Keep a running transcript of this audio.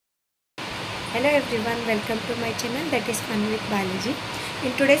Hello everyone, welcome to my channel that is Fun with Biology.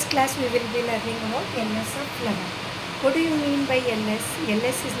 In today's class we will be learning about LS of flower. What do you mean by LS?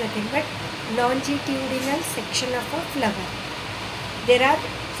 LS is nothing but longitudinal section of a flower. There are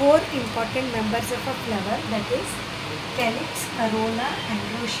four important members of a flower, that is calyx, corolla,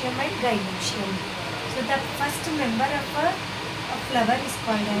 androecium and gynoecium. So the first member of a flower is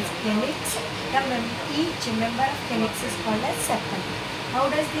called as calyx. Each member of calyx is called as sepal. How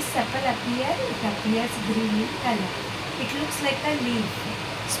does this sepal appear? It appears green in color. It looks like a leaf,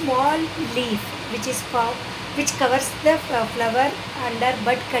 small leaf which covers the flower under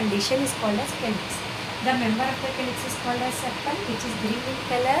bud condition is called as calyx. The member of the calyx is called as sepal, which is green in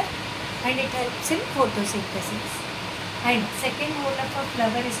color and it helps in photosynthesis. And second whole of a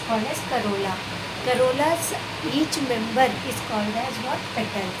flower is called as corolla. Corollas, each member is called as what?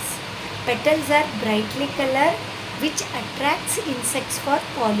 Petals. Petals are brightly colored, which attracts insects for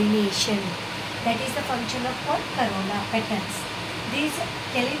pollination. That is the function of what? Corolla, petals. These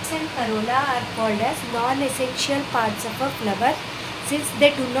calyx and corolla are called as non-essential parts of a flower since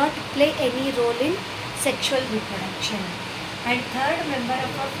they do not play any role in sexual reproduction. And third member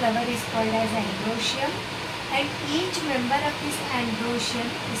of a flower is called as androecium, and each member of this androecium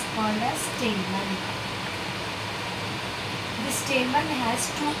is called as stamen. The stamen has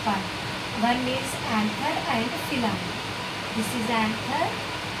two parts. One is anther and filament. This is anther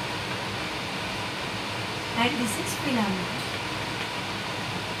and this is filament.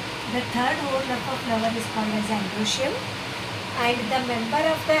 The third whole of a flower is called as androecium, and the member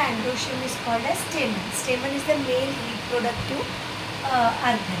of the androecium is called as stamen. Stamen is the male reproductive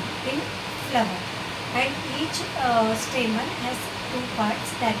organ in flower, and each stamen has two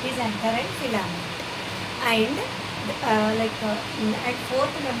parts, that is anther and filament. And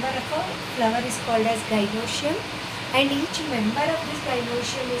fourth member of a flower is called as gynoecium, and each member of this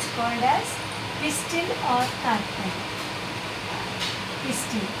gynoecium is called as pistil or carpel.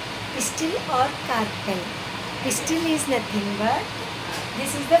 Pistil or carpel. Pistil is nothing but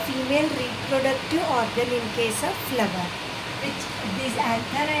this is the female reproductive organ in case of flower, which these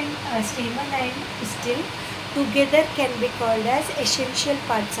anther and stamen and pistil together can be called as essential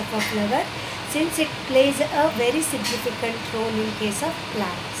parts of a flower, since it plays a very significant role in case of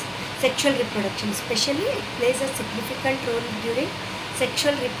plants. Sexual reproduction especially, it plays a significant role during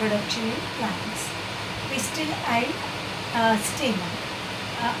sexual reproduction in plants. Pistil and stamen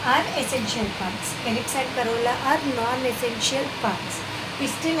are essential parts. Calyx and corolla are non-essential parts.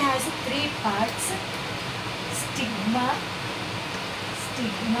 Pistil has three parts: stigma,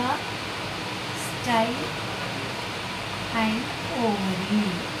 style and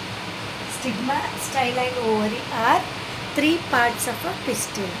ovary. Stigma, style and ovary are three parts of a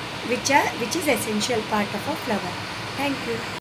pistil which is essential part of a flower. Thank you.